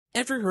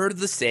Ever heard of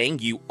the saying,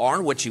 you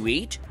are what you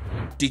eat?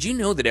 Did you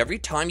know that every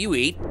time you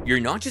eat, you're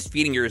not just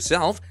feeding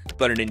yourself,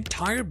 but an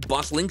entire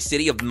bustling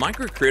city of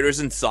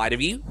microcritters inside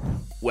of you?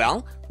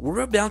 Well,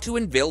 we're about to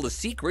unveil the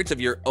secrets of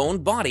your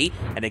own body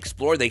and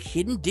explore the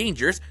hidden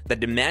dangers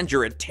that demand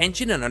your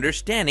attention and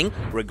understanding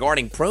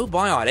regarding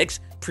probiotics,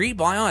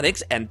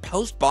 prebiotics, and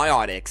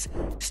postbiotics.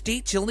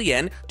 Stay till the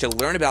end to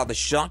learn about the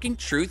shocking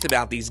truth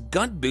about these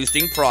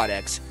gut-boosting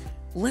products.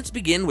 Let's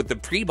begin with the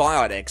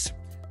prebiotics.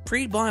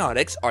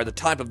 Prebiotics are the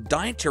type of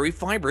dietary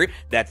fiber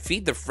that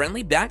feed the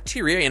friendly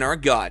bacteria in our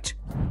gut.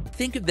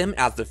 Think of them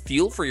as the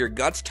fuel for your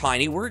gut's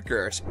tiny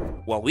workers.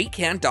 While we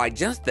can't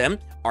digest them,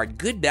 our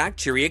good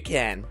bacteria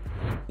can.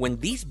 When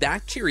these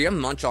bacteria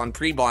munch on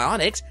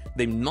prebiotics,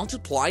 they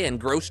multiply and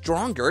grow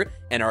stronger,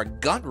 and our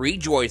gut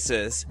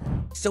rejoices.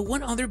 So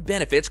what other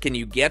benefits can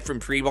you get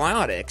from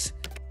prebiotics?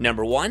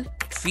 Number 1.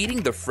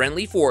 Feeding the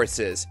friendly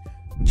forces.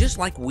 Just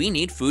like we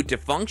need food to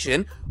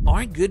function,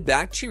 our good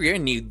bacteria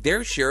need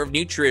their share of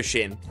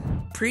nutrition.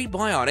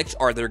 Prebiotics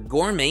are their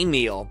gourmet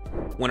meal.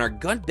 When our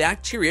gut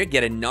bacteria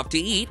get enough to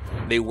eat,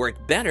 they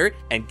work better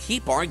and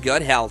keep our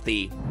gut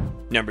healthy.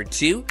 Number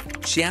 2.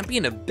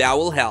 Champion of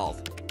bowel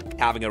health.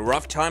 Having a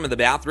rough time in the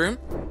bathroom?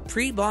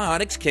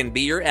 Prebiotics can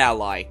be your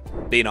ally.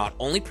 They not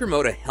only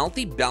promote a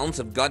healthy balance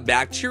of gut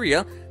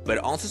bacteria, but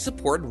also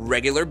support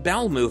regular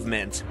bowel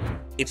movements.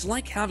 It's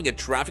like having a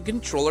traffic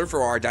controller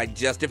for our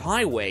digestive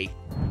highway.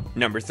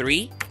 Number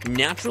 3.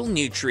 Natural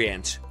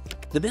nutrients.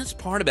 The best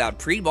part about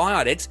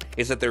prebiotics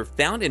is that they're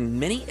found in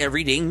many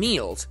everyday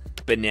meals.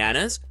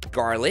 Bananas,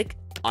 garlic,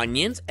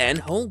 onions, and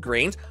whole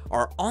grains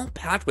are all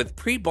packed with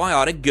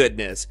prebiotic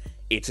goodness.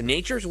 It's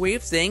nature's way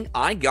of saying,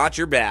 I got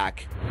your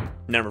back.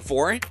 Number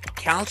 4.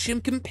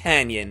 Calcium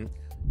companion.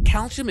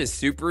 Calcium is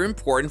super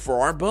important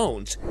for our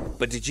bones,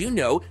 but did you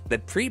know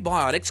that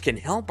prebiotics can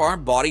help our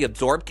body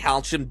absorb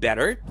calcium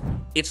better?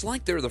 It's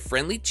like they're the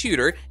friendly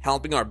tutor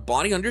helping our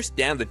body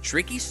understand the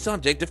tricky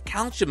subject of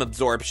calcium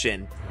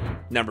absorption.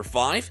 Number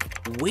 5.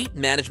 Weight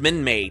management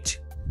mate.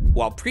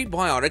 While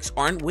prebiotics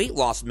aren't weight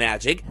loss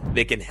magic,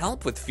 they can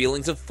help with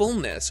feelings of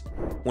fullness.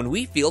 When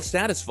we feel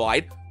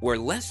satisfied, we're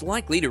less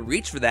likely to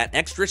reach for that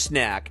extra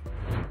snack.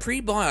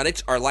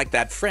 Prebiotics are like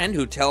that friend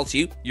who tells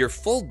you, you're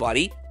full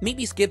buddy,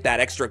 maybe skip that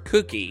extra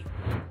cookie.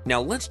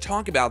 Now let's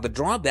talk about the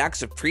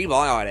drawbacks of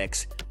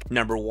prebiotics.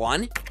 Number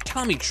 1.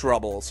 Tummy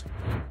troubles.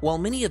 While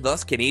many of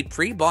us can eat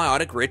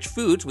prebiotic-rich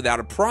foods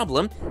without a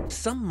problem,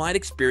 some might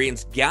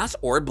experience gas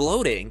or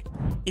bloating.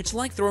 It's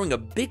like throwing a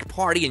big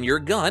party in your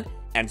gut,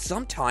 and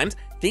sometimes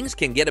things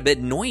can get a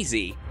bit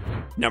noisy.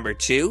 Number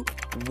 2.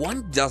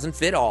 One doesn't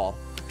fit all.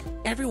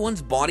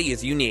 Everyone's body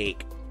is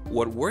unique.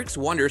 What works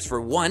wonders for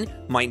one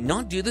might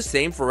not do the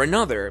same for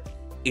another.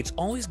 It's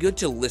always good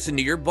to listen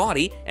to your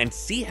body and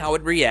see how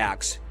it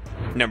reacts.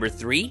 Number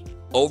 3.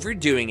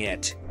 Overdoing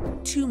it.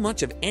 Too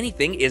much of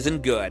anything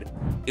isn't good.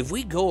 If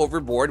we go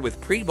overboard with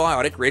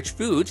prebiotic-rich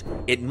foods,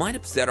 it might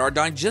upset our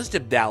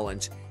digestive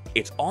balance.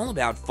 It's all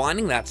about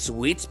finding that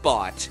sweet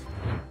spot.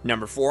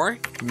 Number 4.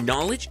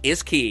 Knowledge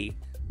is key.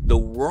 The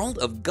world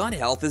of gut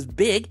health is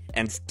big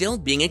and still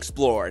being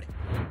explored.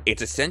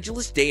 It's essential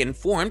to stay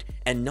informed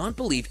and not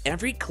believe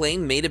every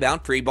claim made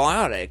about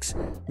prebiotics.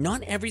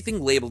 Not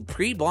everything labeled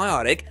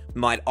prebiotic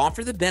might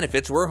offer the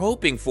benefits we're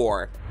hoping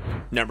for.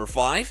 Number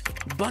 5.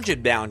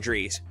 Budget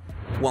boundaries.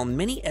 While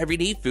many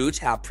everyday foods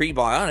have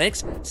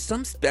prebiotics,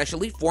 some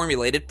specially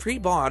formulated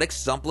prebiotic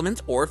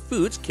supplements or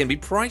foods can be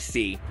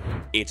pricey.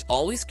 It's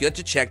always good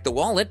to check the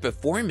wallet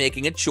before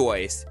making a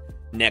choice.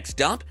 Next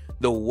up,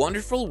 the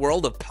wonderful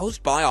world of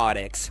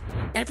postbiotics.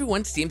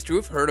 Everyone seems to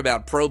have heard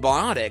about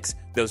probiotics,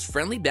 those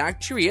friendly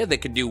bacteria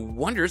that can do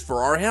wonders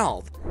for our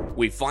health.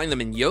 We find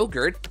them in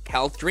yogurt,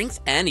 health drinks,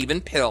 and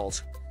even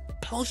pills.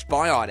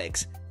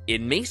 Postbiotics.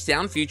 It may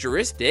sound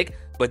futuristic,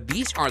 but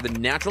these are the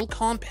natural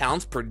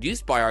compounds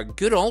produced by our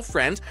good old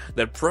friends,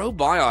 the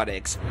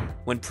probiotics.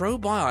 When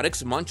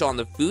probiotics munch on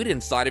the food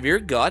inside of your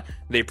gut,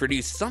 they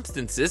produce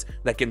substances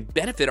that can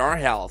benefit our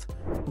health.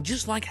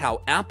 Just like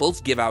how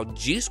apples give out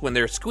juice when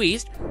they're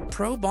squeezed,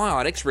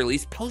 probiotics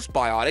release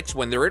postbiotics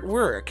when they're at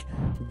work.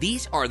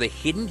 These are the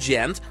hidden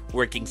gems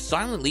working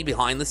silently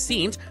behind the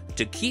scenes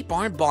to keep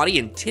our body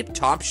in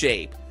tip-top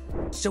shape.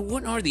 So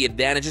what are the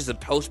advantages of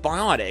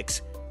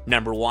postbiotics?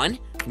 Number 1.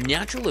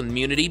 Natural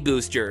immunity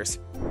boosters.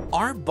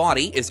 Our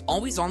body is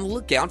always on the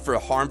lookout for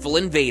harmful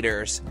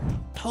invaders.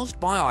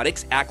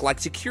 Postbiotics act like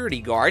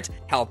security guards,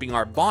 helping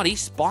our body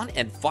spot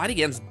and fight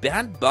against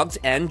bad bugs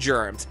and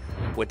germs.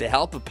 With the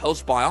help of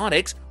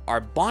postbiotics,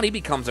 our body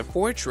becomes a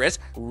fortress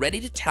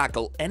ready to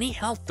tackle any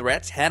health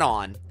threats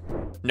head-on.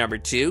 Number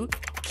 2.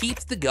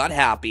 Keeps the gut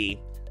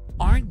happy.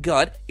 Our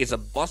gut is a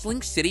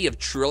bustling city of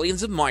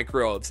trillions of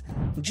microbes.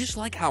 Just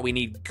like how we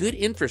need good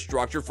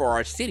infrastructure for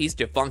our cities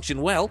to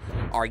function well,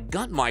 our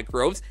gut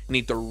microbes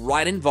need the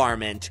right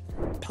environment.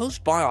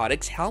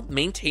 Postbiotics help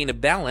maintain a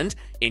balance,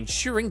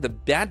 ensuring the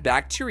bad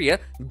bacteria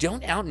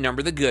don't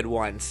outnumber the good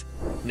ones.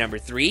 Number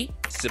 3.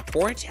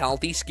 Supports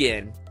healthy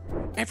skin.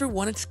 Ever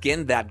wanted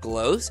skin that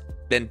glows?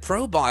 then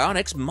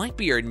probiotics might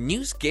be your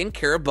new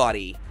skincare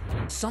buddy.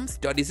 Some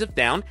studies have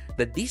found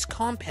that these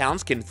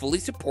compounds can fully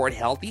support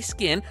healthy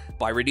skin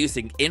by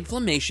reducing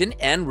inflammation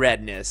and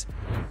redness.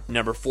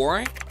 Number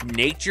 4.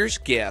 Nature's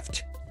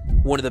gift.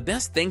 One of the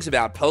best things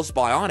about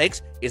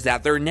postbiotics is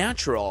that they're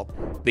natural.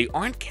 They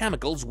aren't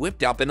chemicals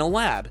whipped up in a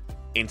lab.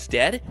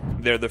 Instead,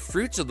 they're the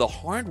fruits of the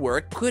hard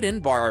work put in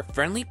by our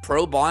friendly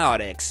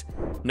probiotics.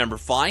 Number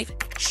 5.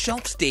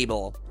 Shelf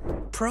stable.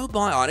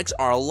 Probiotics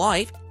are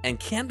alive and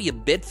can be a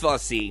bit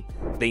fussy.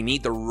 They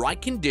need the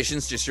right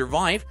conditions to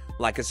survive,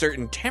 like a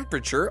certain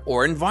temperature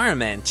or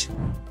environment.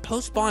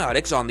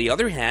 Postbiotics, on the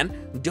other hand,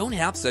 don't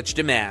have such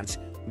demands.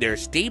 They're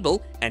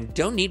stable and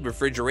don't need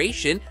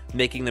refrigeration,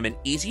 making them an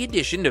easy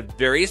addition to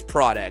various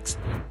products.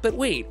 But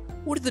wait,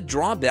 what are the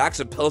drawbacks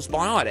of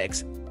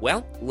postbiotics?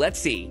 Well, let's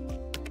see.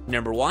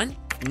 Number 1.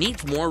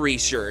 Needs more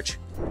research.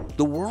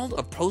 The world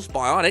of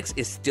postbiotics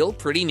is still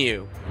pretty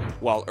new.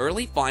 While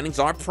early findings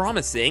are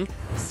promising,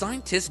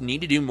 scientists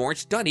need to do more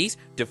studies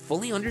to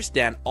fully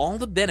understand all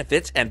the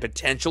benefits and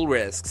potential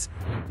risks.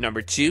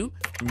 Number 2.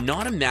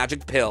 Not a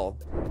magic pill.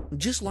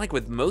 Just like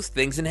with most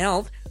things in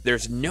health,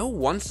 there's no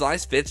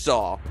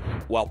one-size-fits-all.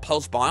 While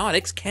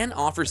postbiotics can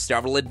offer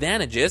several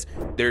advantages,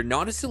 they're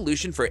not a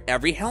solution for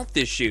every health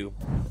issue.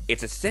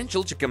 It's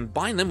essential to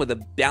combine them with a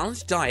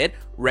balanced diet,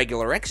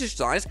 regular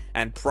exercise,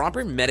 and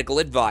proper medical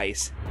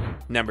advice.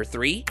 Number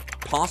 3.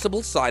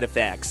 Possible side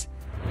effects.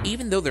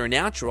 Even though they're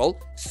natural,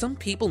 some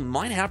people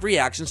might have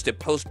reactions to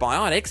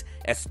postbiotics,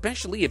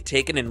 especially if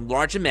taken in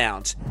large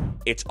amounts.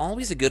 It's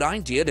always a good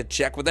idea to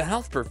check with a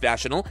health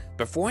professional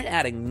before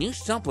adding new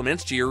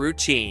supplements to your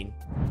routine.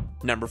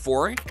 Number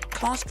 4.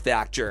 Cost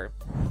factor.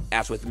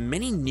 As with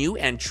many new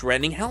and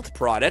trending health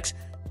products,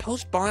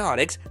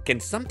 postbiotics can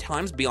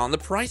sometimes be on the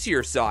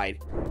pricier side.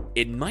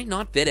 It might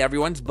not fit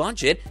everyone's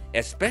budget,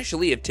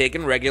 especially if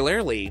taken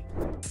regularly.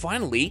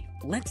 Finally,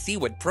 let's see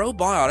what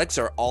probiotics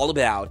are all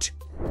about.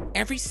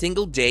 Every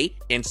single day,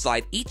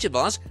 inside each of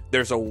us,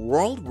 there's a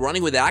world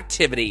running with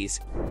activities.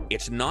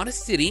 It's not a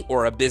city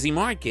or a busy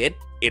market,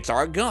 it's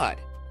our gut.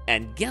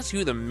 And guess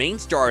who the main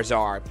stars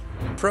are?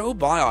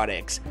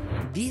 Probiotics.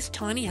 These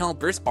tiny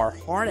helpers are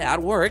hard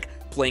at work,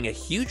 playing a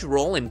huge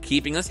role in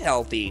keeping us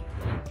healthy.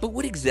 But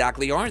what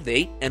exactly are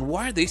they, and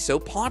why are they so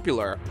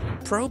popular?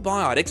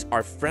 Probiotics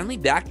are friendly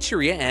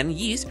bacteria and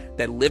yeast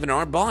that live in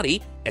our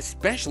body,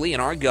 especially in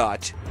our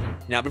gut.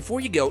 Now before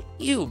you go,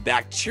 ew,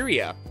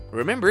 bacteria,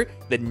 remember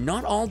that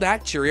not all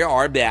bacteria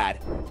are bad.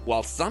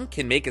 While some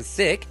can make us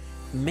sick,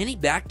 many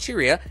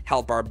bacteria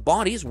help our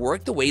bodies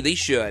work the way they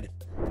should.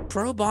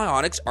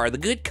 Probiotics are the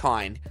good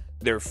kind.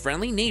 They're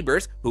friendly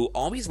neighbors who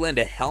always lend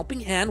a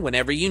helping hand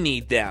whenever you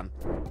need them.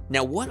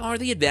 Now, what are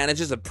the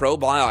advantages of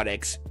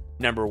probiotics?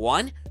 Number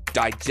 1.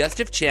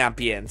 Digestive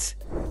champions.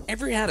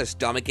 Ever had a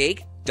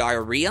stomachache,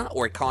 diarrhea,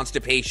 or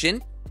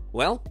constipation?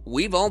 Well,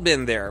 we've all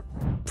been there.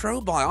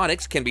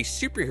 Probiotics can be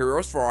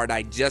superheroes for our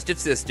digestive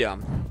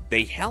system.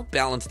 They help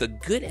balance the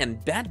good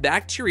and bad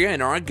bacteria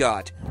in our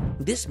gut.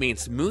 This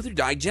means smoother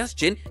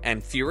digestion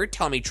and fewer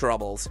tummy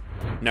troubles.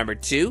 Number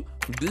 2.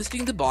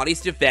 Boosting the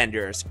body's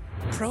defenders.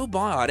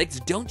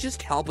 Probiotics don't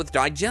just help with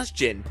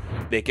digestion.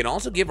 They can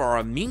also give our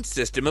immune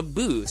system a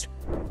boost.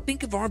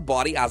 Think of our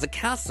body as a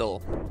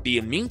castle. The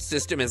immune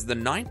system is the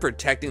knight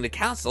protecting the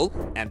castle,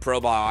 and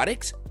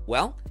probiotics,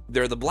 well,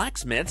 they're the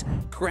blacksmiths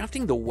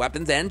crafting the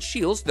weapons and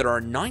shields that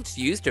our knights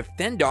use to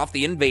fend off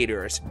the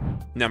invaders.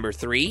 Number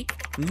 3.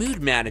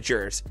 Mood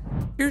managers.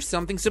 Here's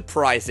something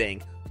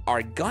surprising.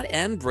 Our gut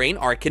and brain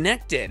are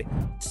connected.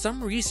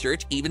 Some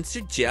research even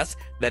suggests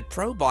that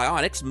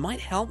probiotics might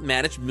help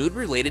manage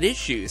mood-related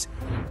issues.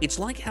 It's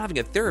like having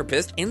a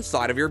therapist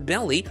inside of your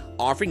belly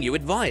offering you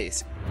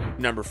advice.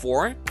 Number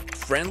 4.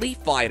 Friendly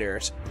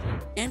fighters.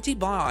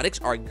 Antibiotics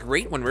are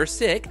great when we're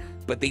sick,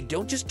 but they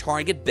don't just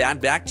target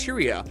bad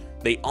bacteria.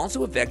 They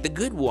also affect the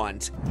good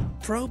ones.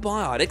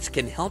 Probiotics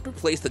can help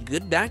replace the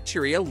good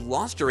bacteria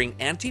lost during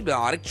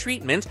antibiotic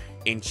treatments,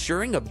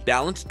 ensuring a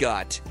balanced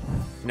gut.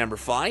 Number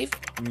 5.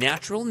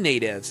 Natural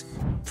natives.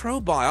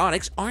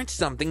 Probiotics aren't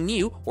something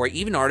new or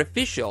even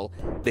artificial.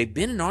 They've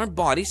been in our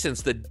body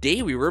since the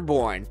day we were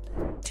born.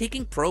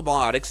 Taking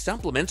probiotic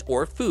supplements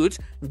or foods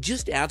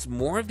just adds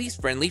more of these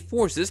friendly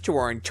forces to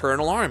our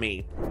internal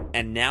army.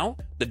 And now,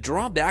 the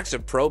drawbacks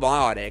of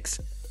probiotics.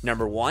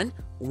 Number 1.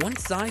 One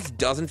size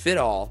doesn't fit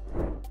all.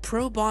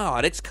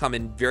 Probiotics come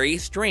in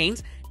various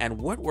strains, and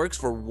what works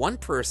for one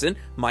person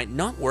might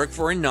not work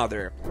for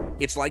another.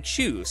 It's like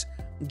shoes.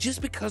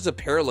 Just because a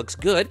pair looks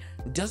good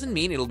doesn't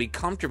mean it'll be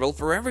comfortable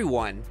for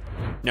everyone.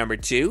 Number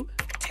 2.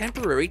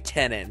 Temporary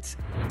tenants.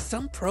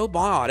 Some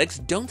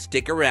probiotics don't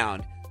stick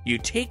around. You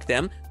take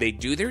them, they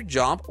do their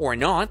job or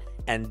not,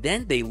 and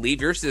then they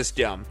leave your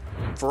system.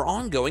 For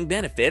ongoing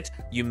benefits,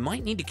 you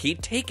might need to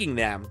keep taking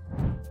them.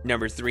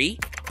 Number 3.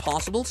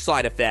 Possible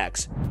side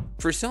effects.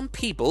 For some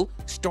people,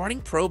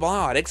 starting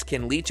probiotics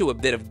can lead to a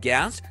bit of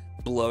gas,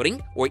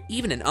 bloating, or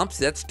even an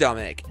upset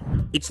stomach.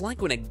 It's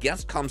like when a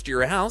guest comes to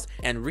your house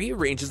and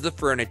rearranges the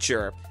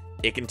furniture.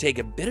 It can take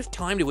a bit of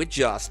time to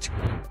adjust.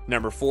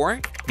 Number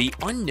 4. The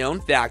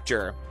unknown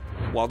factor.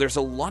 While there's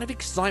a lot of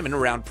excitement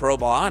around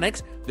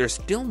probiotics, there's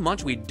still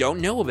much we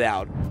don't know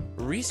about.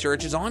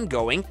 Research is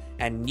ongoing,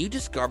 and new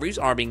discoveries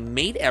are being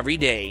made every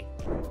day.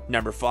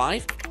 Number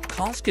 5.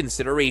 Cost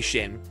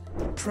consideration.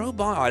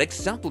 Probiotic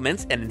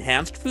supplements and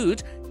enhanced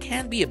foods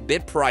can be a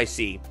bit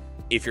pricey.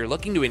 If you're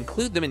looking to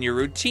include them in your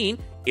routine,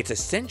 it's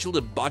essential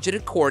to budget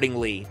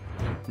accordingly.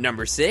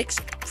 Number 6.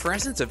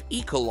 Presence of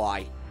E.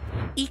 coli.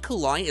 E.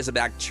 coli is a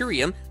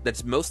bacterium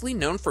that's mostly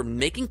known for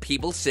making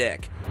people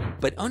sick,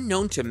 but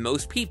unknown to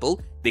most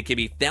people, they can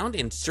be found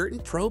in certain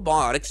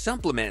probiotic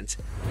supplements.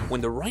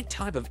 When the right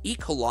type of E.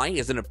 coli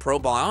is in a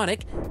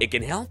probiotic, it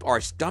can help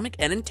our stomach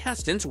and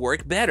intestines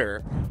work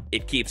better.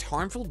 It keeps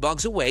harmful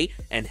bugs away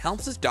and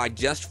helps us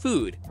digest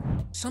food.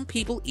 Some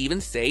people even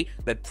say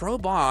that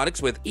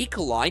probiotics with E.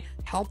 coli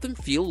help them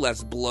feel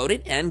less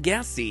bloated and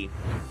gassy.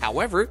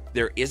 However,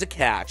 there is a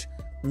catch.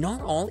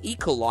 Not all E.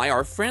 coli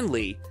are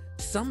friendly.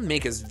 Some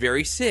make us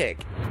very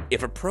sick.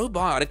 If a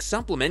probiotic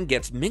supplement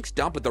gets mixed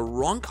up with the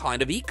wrong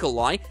kind of E.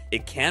 coli,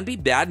 it can be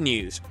bad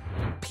news.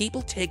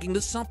 People taking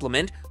the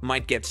supplement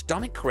might get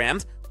stomach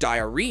cramps,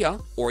 diarrhea,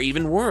 or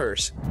even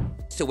worse.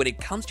 So when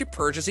it comes to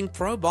purchasing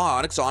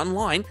probiotics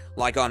online,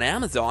 like on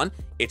Amazon,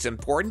 it's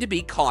important to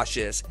be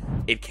cautious.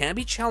 It can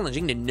be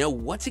challenging to know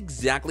what's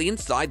exactly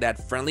inside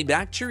that friendly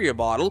bacteria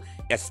bottle,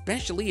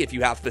 especially if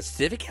you have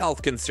specific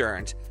health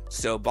concerns.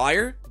 So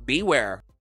buyer, beware.